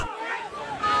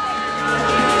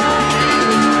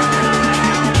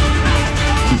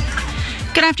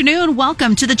afternoon.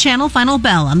 Welcome to the Channel Final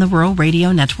Bell on the Rural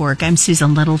Radio Network. I'm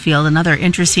Susan Littlefield. Another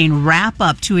interesting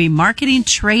wrap-up to a marketing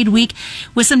trade week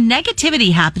with some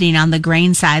negativity happening on the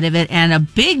grain side of it and a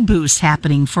big boost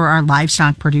happening for our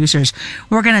livestock producers.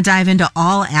 We're going to dive into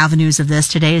all avenues of this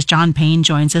today as John Payne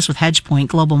joins us with Hedge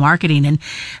Global Marketing. And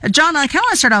John, I kind of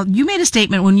want to start out. You made a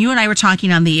statement when you and I were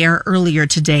talking on the air earlier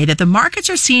today that the markets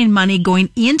are seeing money going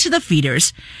into the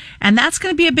feeders, and that's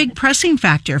going to be a big pressing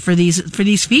factor for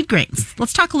these feed grains.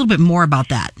 Let's talk a little bit more about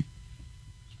that.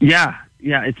 Yeah,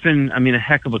 it's been, a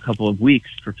heck of a couple of weeks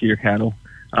for feeder cattle.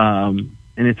 And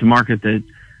it's a market that,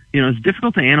 it's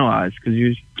difficult to analyze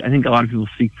because I think a lot of people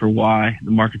seek for why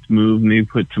the market's moved, maybe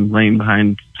put some blame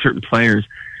behind certain players.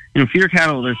 Feeder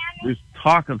cattle, there's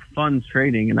talk of funds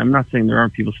trading, and I'm not saying there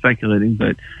aren't people speculating,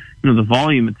 but, the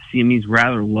volume at the CME is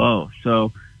rather low.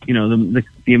 So, the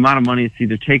amount of money it's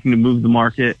either taking to move the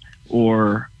market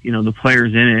or, the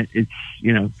players in it, it's,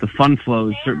 the fund flow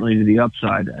is certainly to the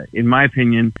upside. In my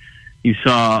opinion, you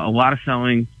saw a lot of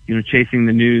selling, chasing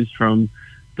the news from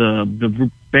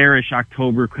the bearish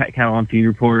October cattle on feed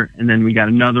report. And then we got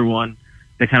another one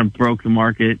that kind of broke the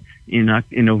market in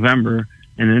November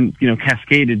and then,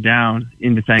 cascaded down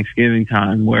into Thanksgiving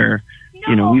time where,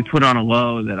 we put on a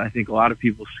low that I think a lot of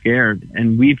people scared,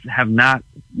 and we have not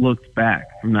looked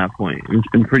back from that point. It's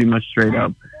been pretty much straight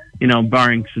up,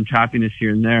 barring some choppiness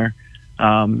here and there.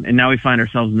 And now we find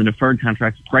ourselves in the deferred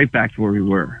contracts right back to where we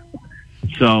were.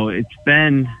 So it's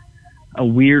been a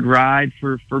weird ride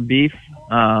for beef.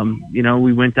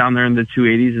 We went down there in the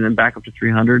 280s and then back up to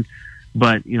 300.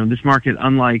 But, this market,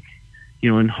 unlike,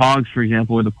 in hogs, for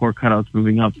example, where the pork cutout's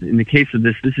moving up, in the case of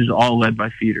this is all led by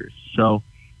feeders. So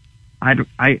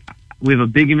we have a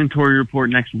big inventory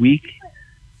report next week.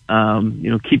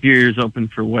 Keep your ears open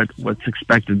for what's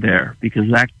expected there, because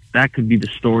that could be the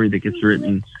story that gets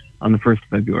written on the 1st of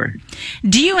February.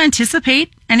 Do you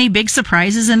anticipate any big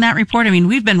surprises in that report?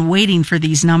 We've been waiting for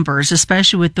these numbers,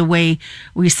 especially with the way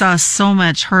we saw so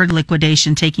much herd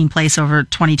liquidation taking place over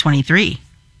 2023.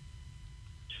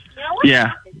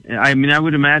 Yeah. I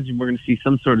would imagine we're going to see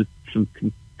some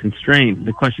constraint.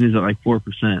 The question is at like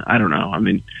 4%. I don't know.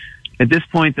 At this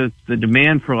point, the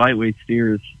demand for lightweight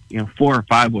steers, 4 or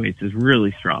 5 weights is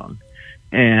really strong.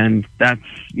 And that's,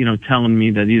 telling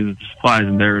me that either the supply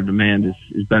and their demand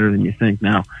is better than you think.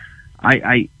 Now,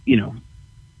 it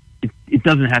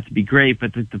doesn't have to be great,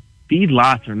 but the feed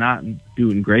lots are not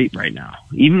doing great right now.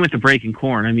 Even with the break in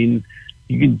corn,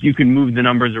 you can move the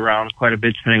numbers around quite a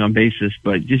bit depending on basis,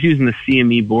 but just using the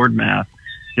CME board math,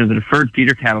 the deferred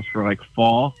feeder cattle for like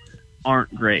fall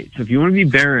aren't great. So if you want to be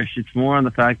bearish, it's more on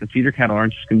the fact that feeder cattle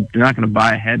they're not going to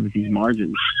buy ahead with these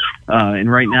margins.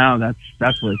 And right now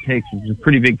that's what it takes. It's a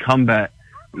pretty big comeback,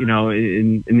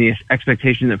 in the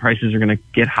expectation that prices are going to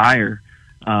get higher,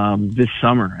 this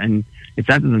summer. And if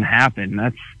that doesn't happen,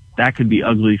 that could be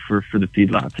ugly for the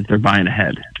feedlots if they're buying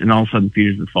ahead and all of a sudden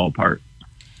feeders would fall apart.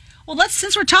 Well,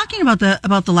 since we're talking about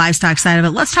the livestock side of it,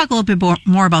 let's talk a little bit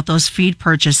more about those feed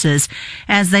purchases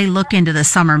as they look into the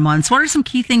summer months. What are some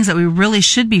key things that we really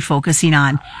should be focusing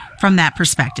on from that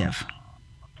perspective?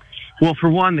 Well, for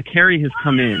one, the carry has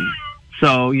come in.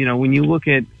 So, when you look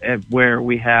at where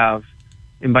we have,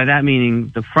 and by that meaning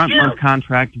the front month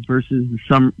contract versus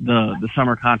the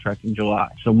summer contract in July.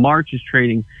 So March is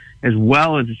trading as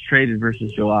well as it's traded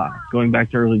versus July, going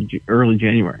back to early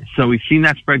January. So we've seen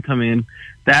that spread come in.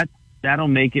 That'll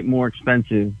make it more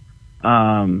expensive,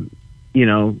 to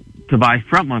buy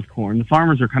front month corn. The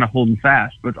farmers are kind of holding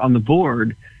fast, but on the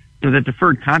board, that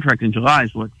deferred contract in July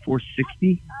is what,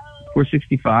 460,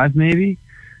 465 maybe.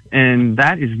 And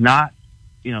that is not,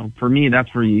 for me,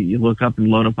 that's where you look up and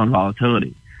load up on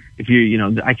volatility. If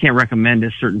I can't recommend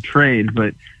a certain trade,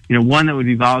 but, one that would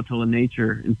be volatile in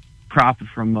nature and profit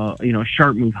from a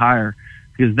sharp move higher,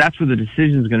 because that's where the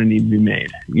decision is going to need to be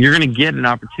made. You're going to get an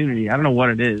opportunity. I don't know what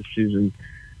it is, Susan,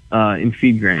 in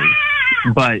feed grain.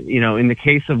 But, in the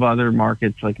case of other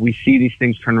markets, like we see these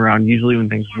things turn around usually when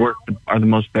things are the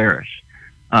most bearish.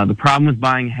 The problem with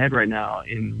buying ahead right now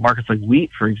in markets like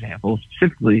wheat, for example,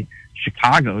 specifically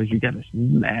Chicago, is you get this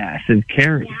massive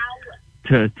carry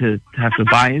to have to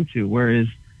buy into, whereas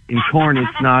in corn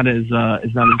it's not as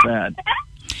bad.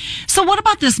 So what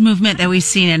about this movement that we've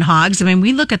seen in hogs?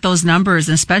 We look at those numbers,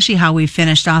 and especially how we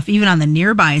finished off even on the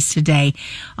nearbys today.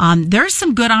 There's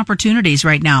some good opportunities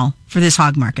right now for this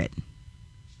hog market.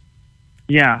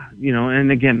 Yeah,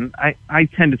 and again, I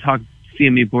tend to talk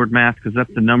CME board math because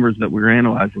that's the numbers that we're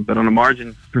analyzing. But on a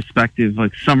margin perspective,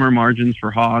 like summer margins for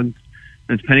hogs,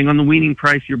 and depending on the weaning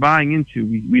price you're buying into,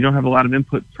 we don't have a lot of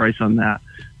input price on that.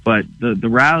 But the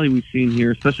rally we've seen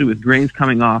here, especially with grains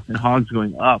coming off and hogs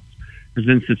going up, has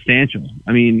been substantial.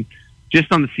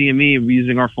 just on the CME,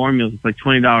 using our formulas, it's like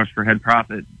 $20 per head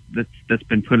profit that's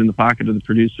been put in the pocket of the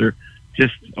producer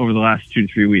just over the last 2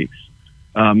 to 3 weeks.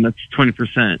 That's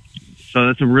 20%. So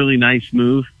that's a really nice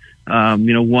move.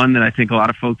 One that I think a lot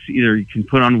of folks either you can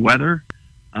put on weather,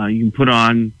 you can put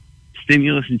on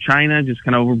stimulus in China, just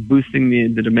kind of over boosting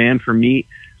the demand for meat.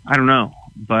 I don't know.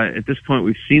 But at this point,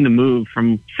 we've seen the move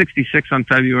from 66 on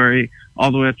February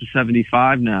all the way up to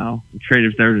 75 now. The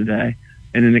traders there today.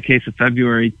 And in the case of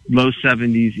February, low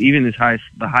 70s, even as high as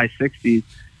the high 60s.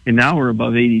 And now we're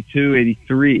above 82,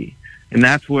 83. And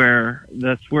that's where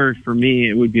for me,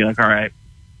 it would be like, all right,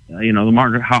 the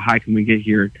market, how high can we get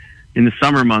here? In the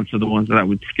summer months are the ones that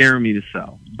would scare me to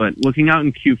sell. But looking out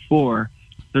in Q4,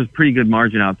 there's a pretty good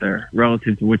margin out there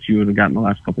relative to what you would have gotten the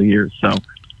last couple of years. So,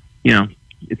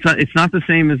 it's not the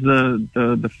same as the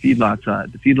feedlot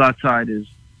side. The feedlot side is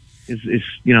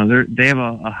they have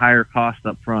a higher cost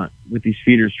up front with these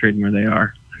feeders trading where they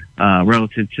are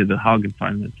relative to the hog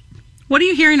confinement. What are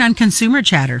you hearing on consumer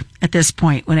chatter at this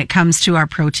point when it comes to our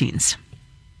proteins?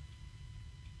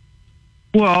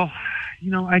 Well,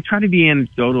 I try to be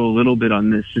anecdotal a little bit on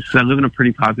this just because I live in a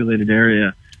pretty populated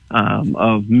area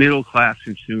of middle class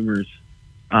consumers.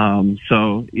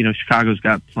 So Chicago's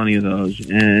got plenty of those,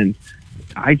 and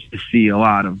I just see a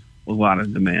lot of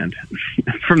demand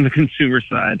from the consumer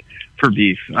side for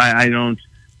beef. I don't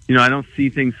see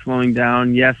things slowing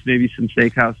down. Yes, maybe some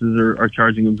steakhouses are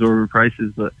charging absorbent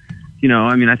prices, but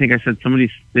I think I said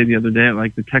somebody said the other day at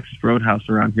like the Texas Roadhouse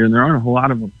around here, and there aren't a whole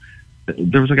lot of them.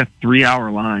 There was like a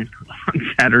 3-hour line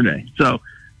on Saturday. So,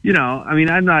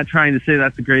 I'm not trying to say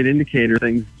that's a great indicator of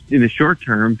things in the short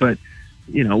term, but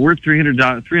we're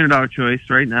 $300 choice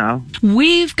right now.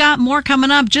 We've got more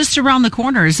coming up just around the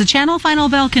corner as the Channel Final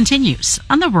Bell continues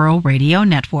on the Rural Radio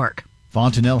Network.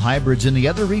 Fontanelle Hybrids and the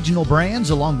other regional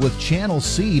brands, along with Channel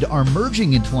Seed, are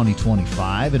merging in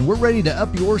 2025, and we're ready to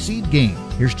up your seed game.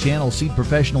 Here's Channel Seed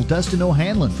professional Dustin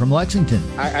O'Hanlon from Lexington.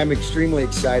 I'm extremely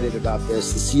excited about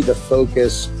this, to see the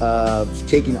focus of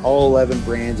taking all 11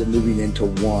 brands and moving into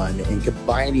one and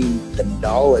combining the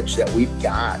knowledge that we've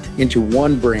got into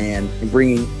one brand and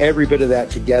bringing every bit of that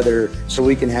together so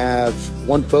we can have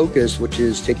one focus, which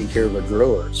is taking care of our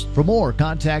growers. For more,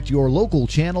 contact your local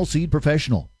Channel Seed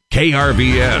professional.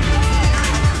 KRVN.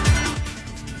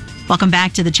 Welcome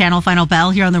back to the Channel Final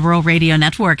Bell here on the Rural Radio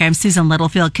Network. I'm Susan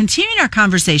Littlefield, continuing our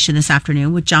conversation this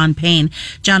afternoon with John Payne.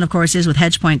 John, of course, is with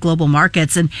HedgePoint Global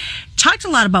Markets and talked a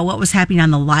lot about what was happening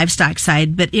on the livestock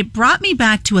side, but it brought me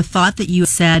back to a thought that you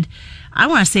said, I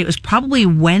want to say it was probably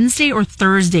Wednesday or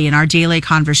Thursday in our daily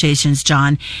conversations,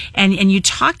 John, and you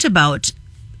talked about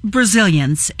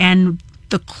Brazilians and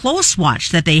the close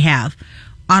watch that they have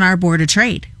on our board of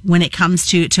trade when it comes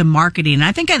to marketing. And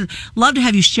I think I'd love to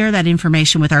have you share that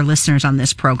information with our listeners on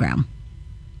this program.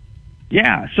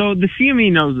 Yeah, so the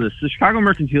CME knows this. The Chicago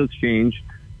Mercantile Exchange,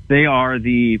 they are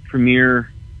the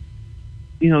premier,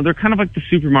 they're kind of like the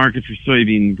supermarket for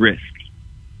soybean risk.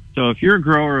 So if you're a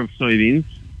grower of soybeans,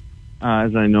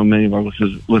 as I know many of our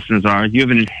listeners are, you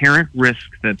have an inherent risk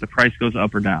that the price goes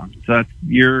up or down. So that's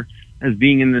as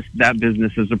being in that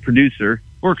business as a producer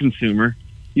or consumer,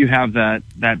 you have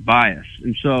that bias.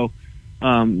 And so,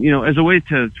 as a way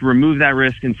to remove that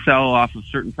risk and sell off of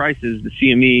certain prices, the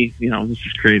CME, this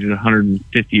was created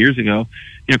 150 years ago,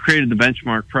 created the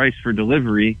benchmark price for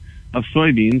delivery of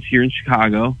soybeans here in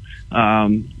Chicago,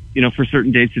 for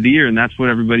certain dates of the year. And that's what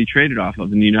everybody traded off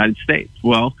of in the United States.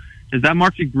 Well, as that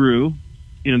market grew,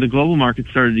 the global market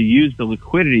started to use the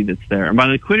liquidity that's there. And by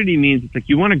liquidity means it's like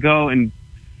you want to go and,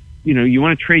 you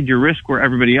want to trade your risk where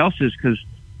everybody else is, because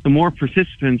the more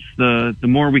participants, the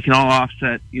more we can all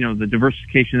offset, the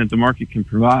diversification that the market can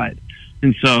provide.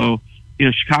 And so,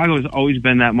 Chicago has always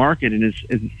been that market, and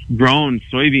it's grown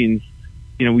soybeans.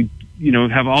 We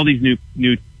have all these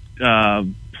new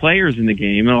players in the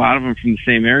game, and a lot of them from the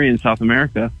same area in South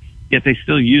America, yet they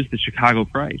still use the Chicago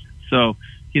price. So,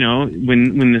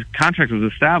 when the contract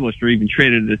was established or even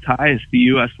traded at its highest, the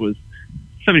U.S. was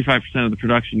 75% of the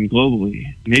production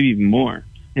globally, maybe even more.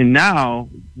 And now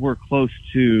we're close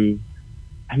to,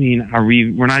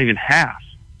 we're not even half.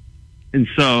 And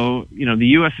so, the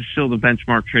U.S. is still the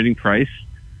benchmark trading price.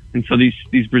 And so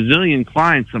these Brazilian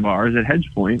clients of ours at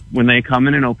HedgePoint, when they come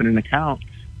in and open an account,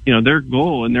 their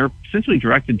goal, and they're essentially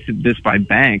directed to this by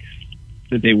banks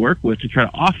that they work with to try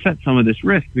to offset some of this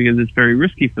risk because it's very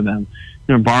risky for them.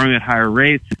 Borrowing at higher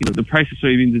rates, the price of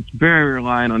soybeans, it's very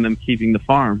reliant on them keeping the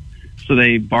farm. So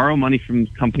they borrow money from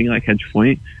a company like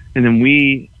HedgePoint, and then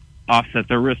we offset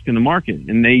their risk in the market.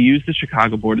 And they use the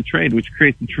Chicago Board of Trade, which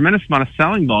creates a tremendous amount of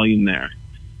selling volume there.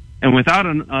 And without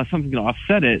something to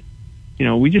offset it,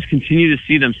 we just continue to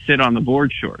see them sit on the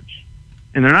board shorts.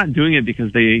 And they're not doing it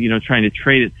because they, trying to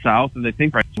trade it south and they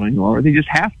think prices are going lower. They just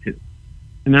have to.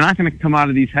 And they're not going to come out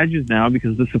of these hedges now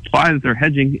because the supply that they're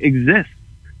hedging exists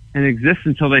and exists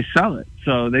until they sell it.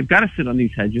 So they've got to sit on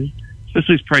these hedges,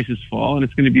 especially as prices fall, and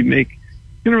it's going to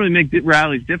really make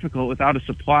rallies difficult without a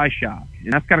supply shock.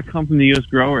 And that's got to come from the U.S.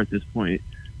 grower at this point.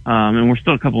 And we're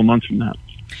still a couple of months from that.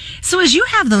 So as you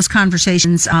have those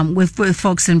conversations with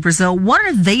folks in Brazil, what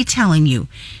are they telling you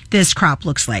this crop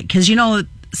looks like? Because,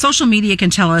 social media can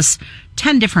tell us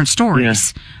 10 different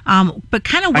stories. Yeah. But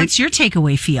kind of what's your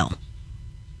takeaway feel?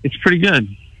 It's pretty good.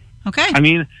 Okay. I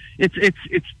mean,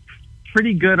 it's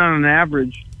pretty good on an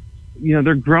average.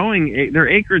 They're growing, their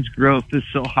acreage growth is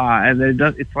so high.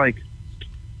 It's like,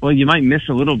 well, you might miss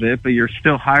a little bit, but you're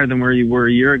still higher than where you were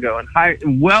a year ago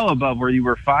and well above where you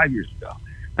were 5 years ago.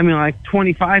 I mean, like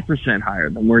 25% higher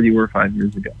than where you were 5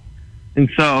 years ago. And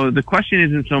so the question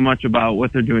isn't so much about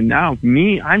what they're doing now.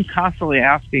 I'm constantly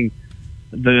asking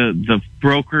the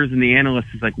brokers and the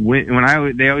analysts, is like,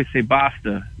 they always say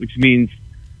basta, which means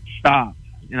stop.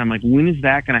 And I'm like, when is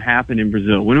that going to happen in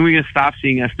Brazil? When are we going to stop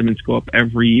seeing estimates go up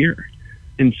every year?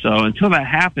 And so until that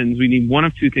happens, we need one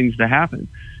of two things to happen.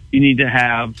 You need to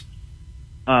have,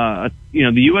 the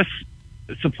U.S.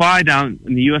 supply down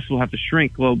in the U.S. will have to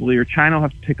shrink globally, or China will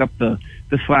have to pick up the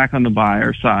slack on the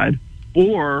buyer side,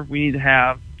 or we need to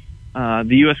have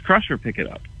the U.S. crusher pick it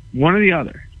up. One or the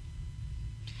other.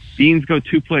 Beans go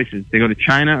two places. They go to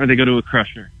China or they go to a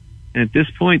crusher. And at this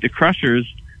point, the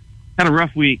crushers had a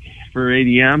rough week for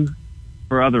ADM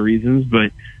for other reasons,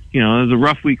 but, it was a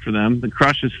rough week for them. The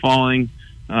crush is falling.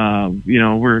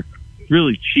 We're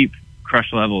really cheap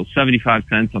crush level, 75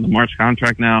 cents on the March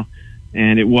contract now,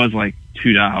 and it was like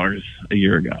 $2 a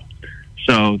year ago.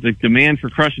 So the demand for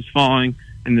crush is falling,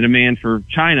 and the demand for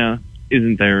China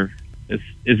isn't there as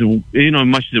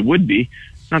much as it would be.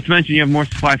 Not to mention you have more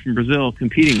supply from Brazil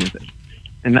competing with it,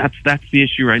 and that's the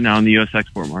issue right now in the U.S.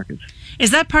 export markets.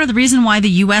 Is that part of the reason why the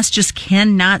U.S. just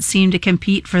cannot seem to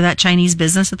compete for that Chinese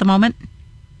business at the moment?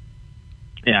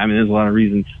 Yeah, I mean, there's a lot of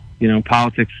reasons.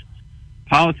 Politics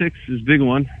is a big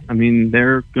one. I mean,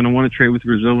 they're going to want to trade with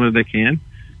Brazil where they can,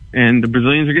 and the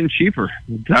Brazilians are getting cheaper.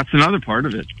 That's another part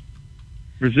of it.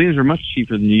 Brazilians are much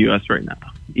cheaper than the U.S. right now.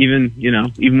 Even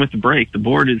with the break, the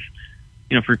board is,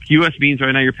 for U.S. beans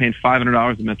right now, you're paying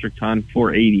 $500 a metric ton,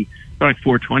 $480, like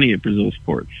 $420 at Brazil's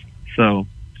ports. So,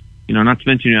 not to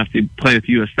mention you have to play with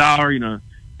the U.S. dollar. You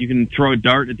can throw a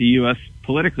dart at the U.S.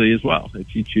 politically as well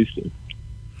if you choose to.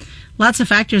 Lots of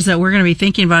factors that we're going to be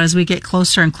thinking about as we get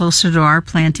closer and closer to our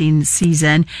planting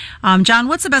season. John,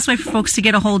 what's the best way for folks to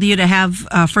get a hold of you to have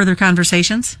further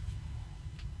conversations?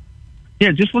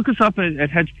 Yeah, just look us up at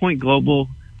Hedge Point Global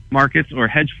Markets or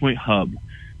Hedge Point Hub.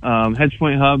 Hedge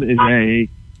Point Hub is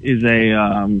it's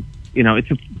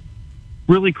a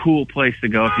really cool place to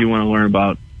go if you want to learn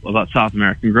about South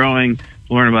American growing,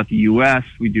 learn about the U.S.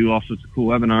 We do all sorts of cool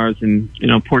webinars in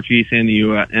Portuguese and the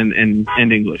U.S. and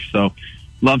English. So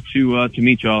love to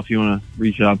meet y'all if you want to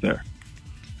reach out there.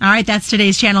 All right, that's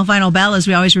today's Channel Final Bell. As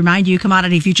we always remind you,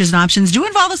 commodity futures and options do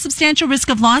involve a substantial risk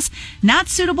of loss, not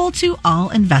suitable to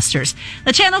all investors.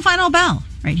 The Channel Final Bell,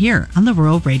 right here on the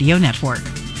Rural Radio Network.